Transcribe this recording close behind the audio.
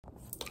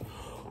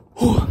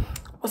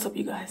What's up,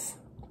 you guys?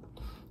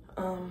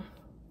 I'm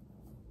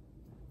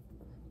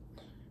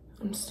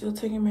still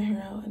taking my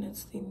hair out and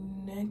it's the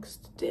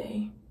next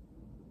day.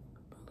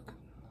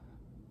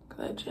 Look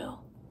at that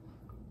gel.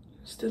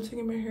 Still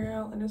taking my hair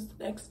out and it's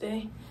the next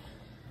day.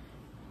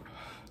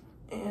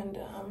 And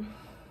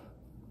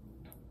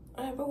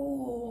I have a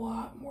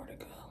lot more to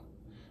go,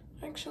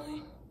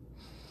 actually.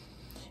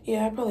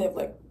 Yeah, I probably have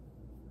like,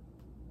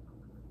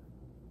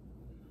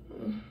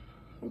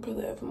 I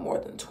probably have more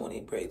than 20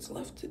 braids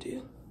left to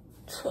do.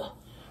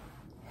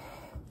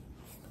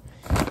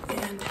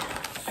 And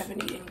I've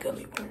been eating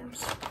gummy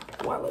worms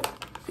while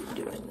I've been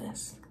doing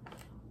this.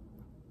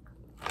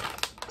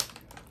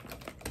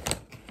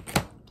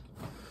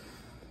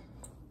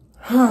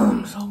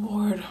 I'm so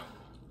bored.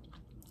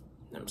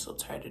 I'm so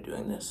tired of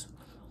doing this.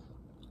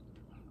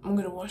 I'm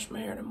gonna wash my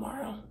hair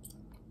tomorrow.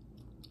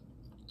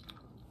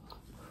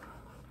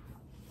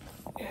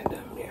 And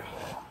yeah.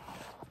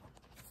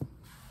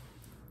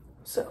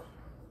 So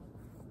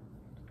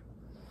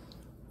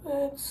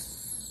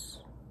let's,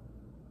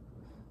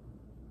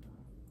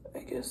 I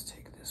guess,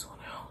 take this one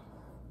out.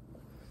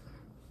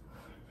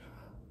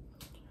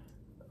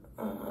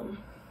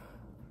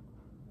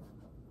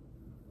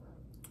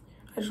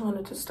 I just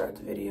wanted to start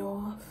the video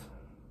off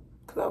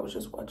because I was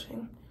just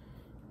watching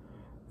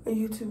a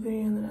YouTube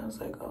video and then I was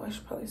like, oh, I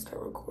should probably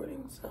start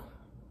recording. So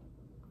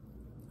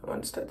I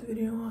wanted to start the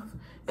video off.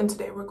 And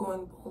today we're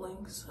going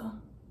bowling, so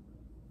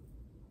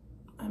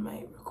I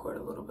might record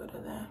a little bit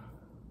of that.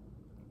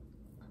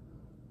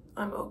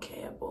 I'm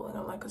okay at bowling.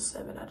 I'm like a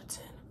 7 out of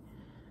 10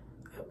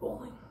 at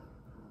bowling,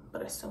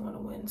 but I still want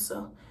to win,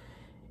 so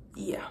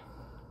yeah.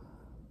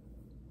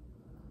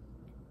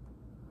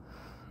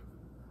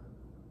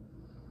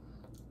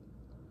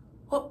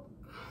 Well,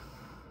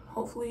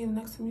 hopefully the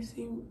next time you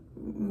see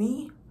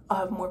me, I'll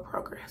have more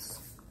progress.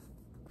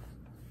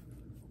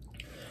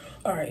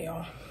 All right,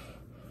 y'all.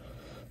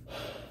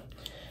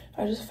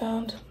 I just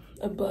found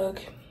a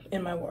bug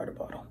in my water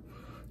bottle.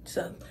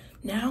 So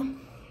now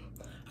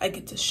I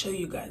get to show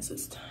you guys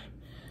this time.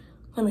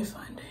 Let me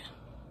find it.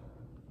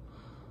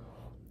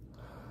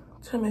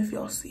 Tell me if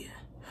y'all see it.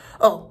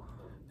 Oh,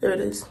 there it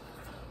is.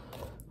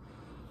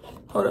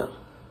 Hold up.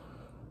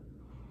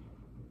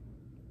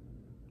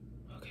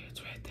 Okay,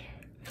 it's right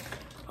there.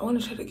 I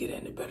want to try to get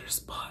it in a better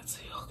spot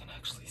so y'all can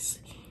actually see.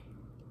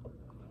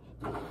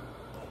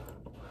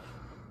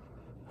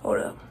 Hold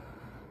up.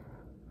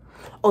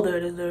 Oh, there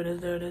it is, there it is,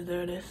 there it is,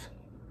 there it is.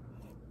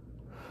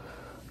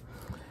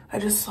 I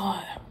just saw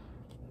it.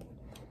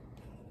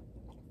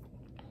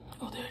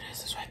 Oh, there it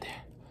is, it's right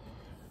there.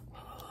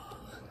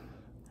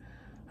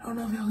 I don't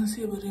know if y'all can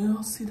see it, but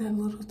y'all see that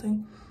little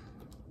thing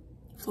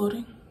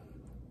floating?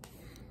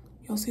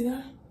 Y'all see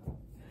that?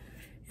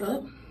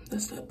 Yup,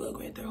 that's that bug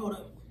right there, hold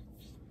up.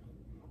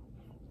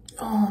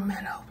 Oh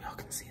man, I hope y'all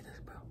can see this,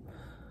 bro.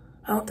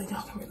 I don't think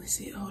y'all can really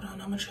see it. Hold on,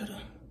 I'm gonna try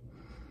to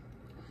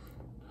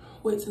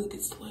wait till it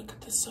gets to like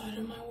this side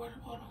of my water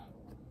bottle.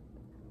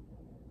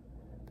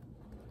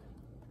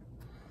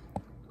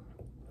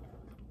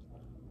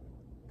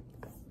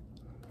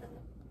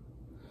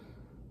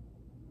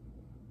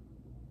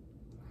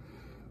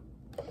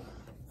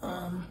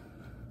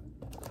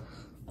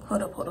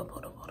 Hold up.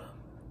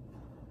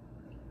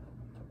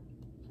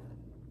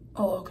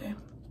 Oh, okay.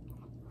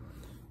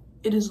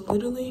 It is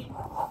literally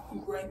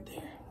right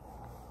there.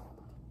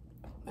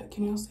 Like,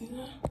 can y'all see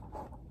that?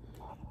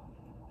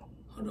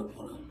 Hold up.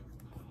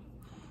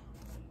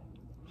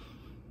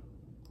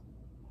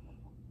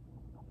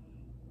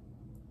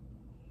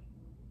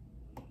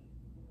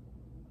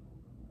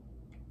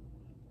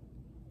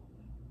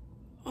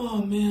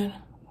 Oh man.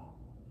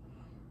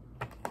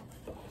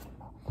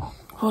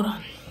 Hold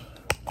on.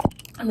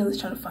 I'm really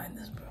trying to find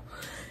this, bro.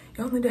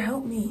 Y'all need to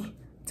help me.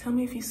 Tell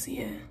me if you see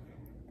it.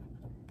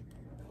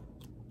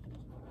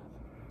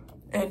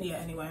 And yeah,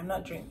 anyway, I'm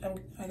not drinking.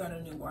 I got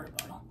a new water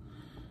bottle.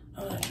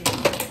 I'm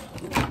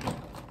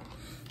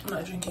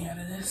not drinking out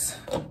of this.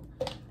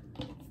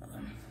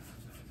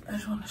 I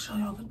just want to show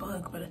y'all the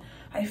bug, but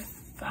I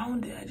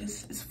found it.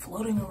 It's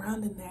floating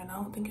around in there, and I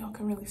don't think y'all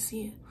can really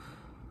see it.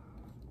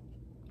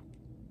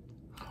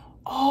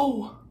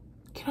 Oh,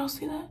 can y'all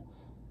see that?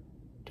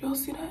 Do y'all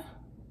see that?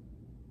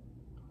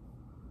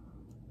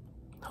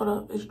 Hold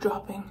up, it's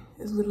dropping.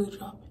 It's literally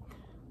dropping.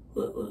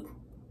 Look.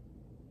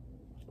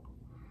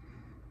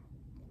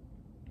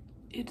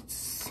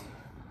 It's,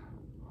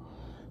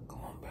 come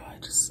on, bro. I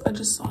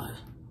just saw it.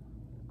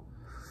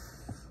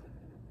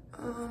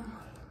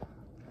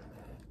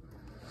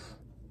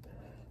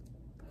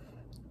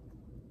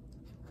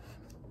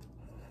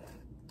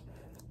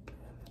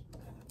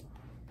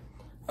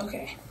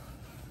 Okay.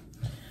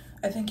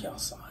 I think y'all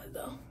saw it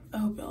though. I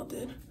hope y'all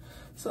did.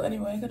 So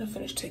anyway, I gotta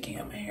finish taking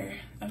out my hair.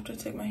 After I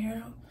take my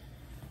hair out,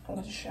 I'm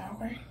gonna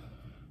shower.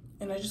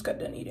 And I just got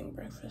done eating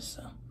breakfast,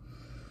 so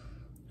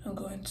I'm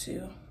going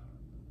to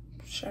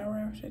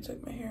shower after I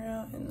took my hair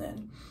out, and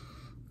then,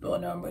 well,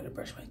 now I'm going to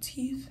brush my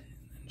teeth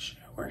and then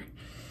shower.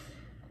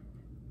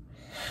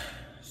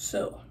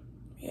 So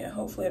yeah,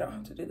 hopefully I don't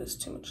have to do this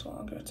too much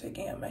longer,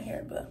 taking out my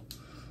hair, but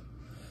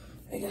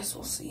I guess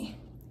we'll see.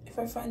 If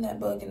I find that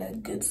bug in a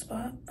good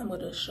spot, I'm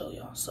gonna show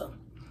y'all. So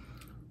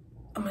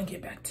I'm gonna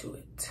get back to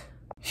it.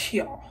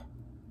 Y'all.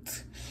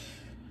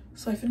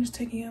 So I finished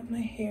taking out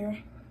my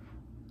hair.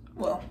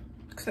 Well,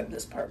 except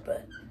this part,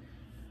 but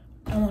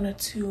I wanted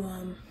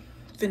to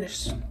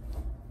finish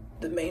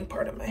the main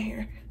part of my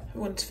hair. I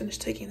wanted to finish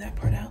taking that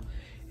part out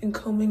and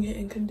combing it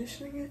and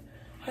conditioning it.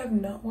 I have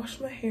not washed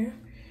my hair.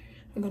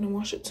 I'm gonna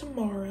wash it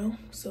tomorrow.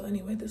 So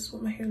anyway, this is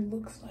what my hair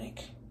looks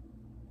like.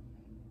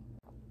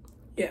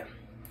 Yeah,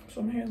 that's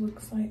what my hair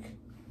looks like.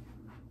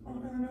 I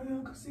don't know if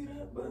y'all can see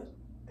that, but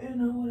you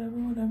know,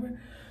 whatever.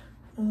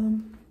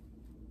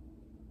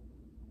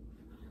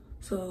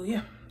 So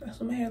yeah, that's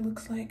what my hair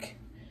looks like.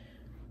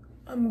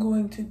 I'm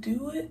going to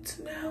do it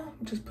now.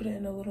 Just put it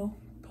in a little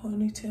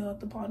ponytail at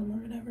the bottom or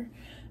whatever.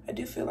 I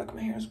do feel like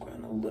my hair is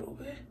growing a little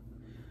bit,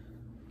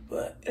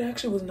 but it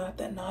actually was not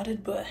that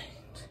knotted, but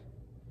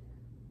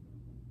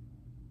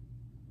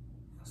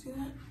see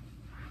that?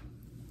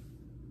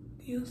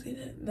 You see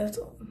that?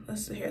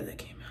 That's the hair that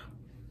came out.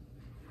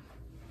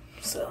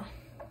 So,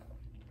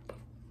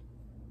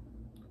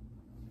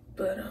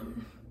 but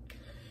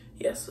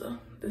yeah, so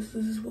this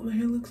is what my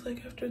hair looks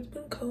like after it's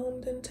been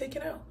combed and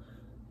taken out.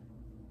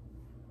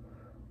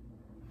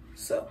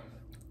 So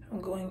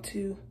I'm going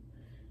to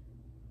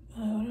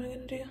what am I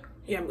gonna do?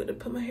 Yeah, I'm gonna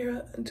put my hair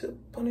out into a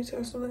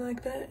ponytail or something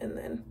like that, and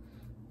then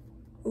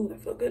ooh,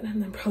 that felt good,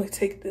 and then probably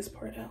take this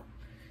part out.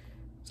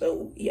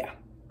 So yeah.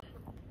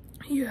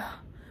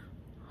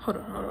 Hold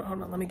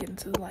on. Let me get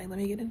into the light.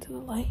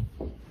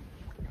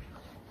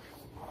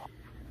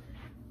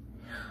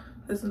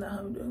 This is not how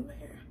I'm doing my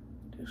hair.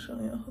 Just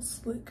showing you how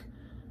slick,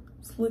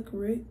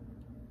 right?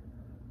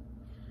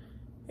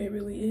 It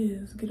really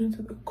is. Get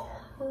into the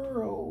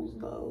curls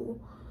though.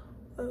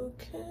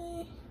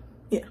 Okay.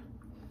 Yeah.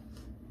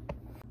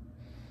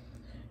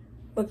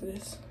 Look at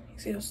this. You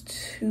see those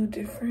two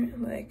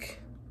different, like,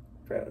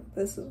 bro,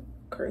 this is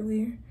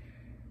curlier.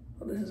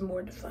 Well, this is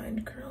more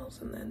defined curls,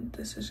 and then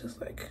this is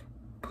just like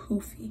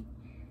poofy.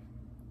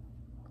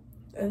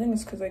 I think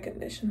it's because I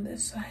conditioned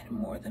this side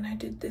more than I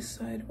did this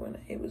side when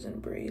it was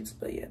in braids.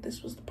 But yeah,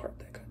 this was the part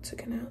that got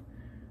taken out.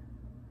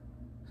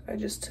 So I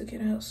just took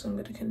it out, so I'm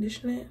gonna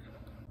condition it.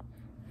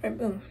 Alright,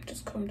 boom,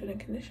 just combed it and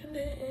conditioned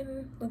it,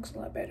 and looks a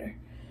lot better.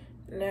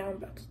 Now I'm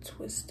about to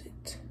twist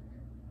it.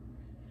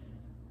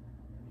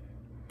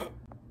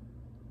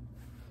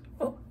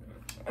 Oh,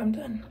 I'm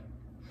done.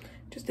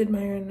 Just did my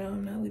hair, and now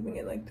I'm not leaving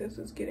it like this.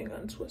 It's getting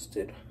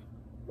untwisted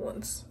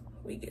once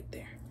we get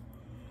there.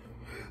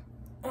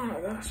 Oh my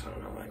gosh, I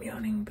don't know why I'm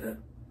yawning, but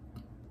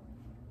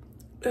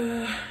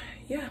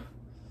yeah.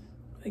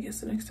 I guess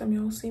the next time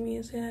y'all see me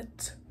is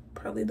at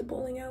probably the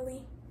bowling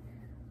alley.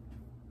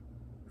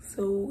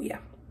 So yeah.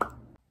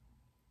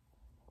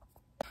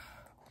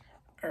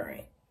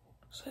 Alright,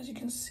 so as you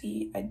can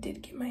see, I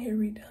did get my hair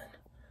redone.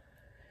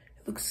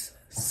 It looks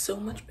so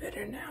much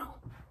better now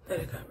that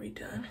it got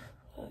redone.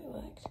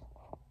 Like,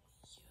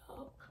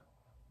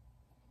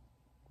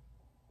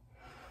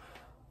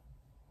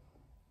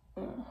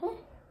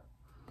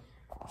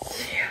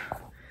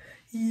 yup.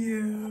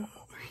 Yeah.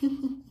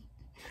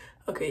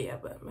 Okay, yeah,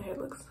 but my hair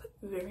looks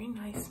very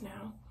nice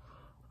now.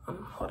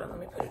 Hold on, let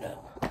me put it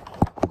up.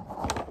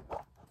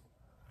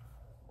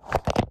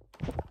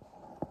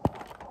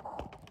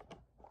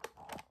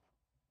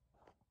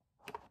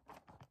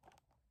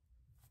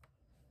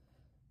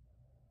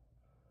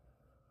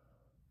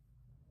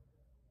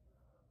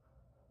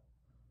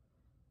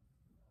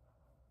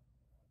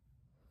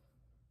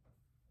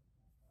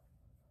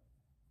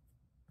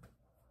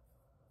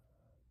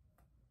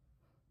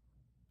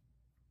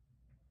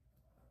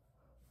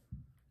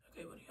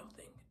 Okay, what do y'all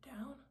think?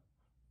 Down?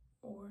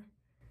 Or,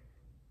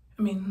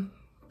 I mean,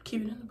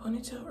 keep it in the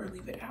ponytail or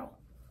leave it out?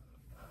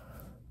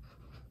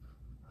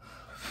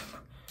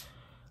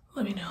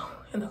 Let me know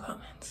in the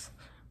comments.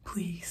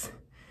 Please,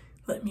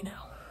 let me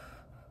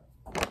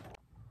know.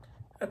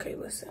 Okay,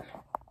 listen.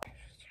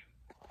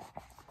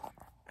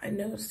 I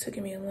know it's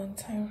taking me a long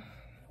time.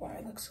 Why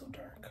I look so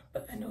dark,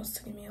 but I know it's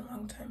taking me a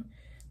long time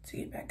to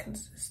get back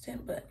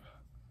consistent, but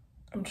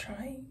I'm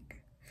trying.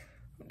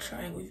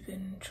 We've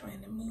been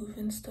trying to move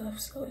and stuff,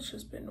 so it's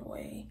just been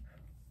way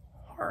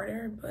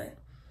harder, but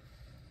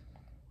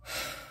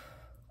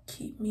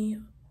keep me,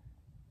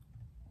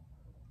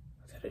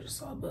 I thought I just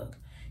saw a bug.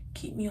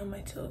 Keep me on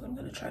my toes. I'm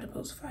gonna try to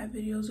post 5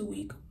 videos a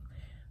week.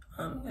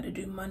 I'm gonna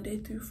do Monday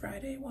through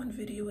Friday, 1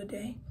 video a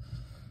day,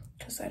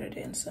 because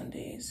Saturday and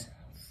Sundays,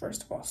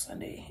 first of all,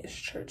 Sunday is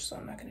church, so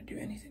I'm not gonna do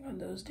anything on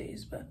those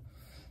days, but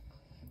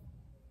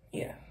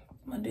yeah,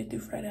 Monday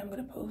through Friday, I'm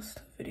gonna post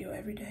a video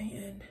every day,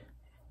 and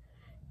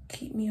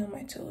keep me on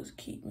my toes,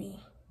 keep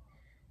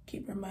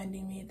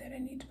reminding me that I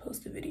need to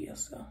post a video.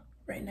 So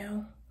right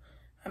now,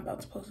 I'm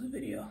about to post a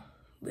video,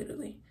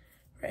 literally.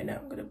 Right now,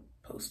 I'm gonna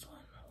post one.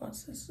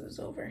 Once this is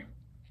over,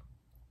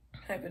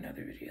 I have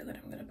another video that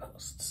I'm gonna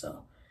post.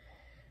 So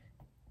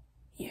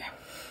yeah,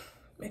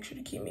 make sure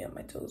to keep me on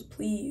my toes,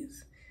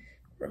 please.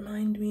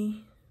 Remind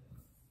me,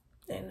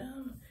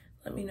 and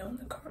let me know in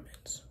the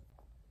comments.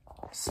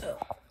 So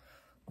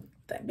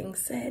that being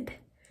said,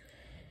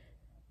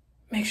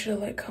 Make sure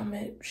to like,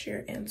 comment,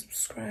 share, and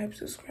subscribe.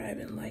 Subscribe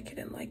and like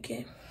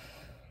it.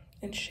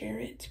 And share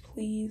it,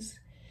 please.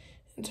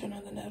 And turn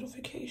on the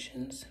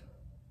notifications.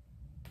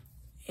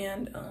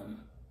 And,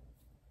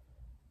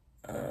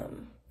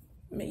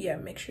 yeah,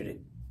 make sure to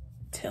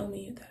tell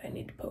me that I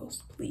need to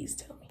post. Please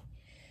tell me.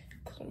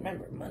 Because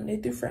remember, Monday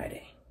through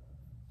Friday.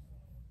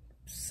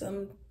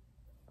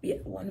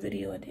 One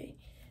video a day.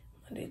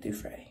 Monday through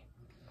Friday.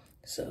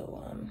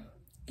 So,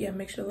 yeah,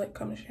 make sure to like,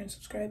 comment, share, and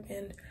subscribe.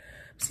 And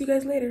see you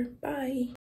guys later. Bye.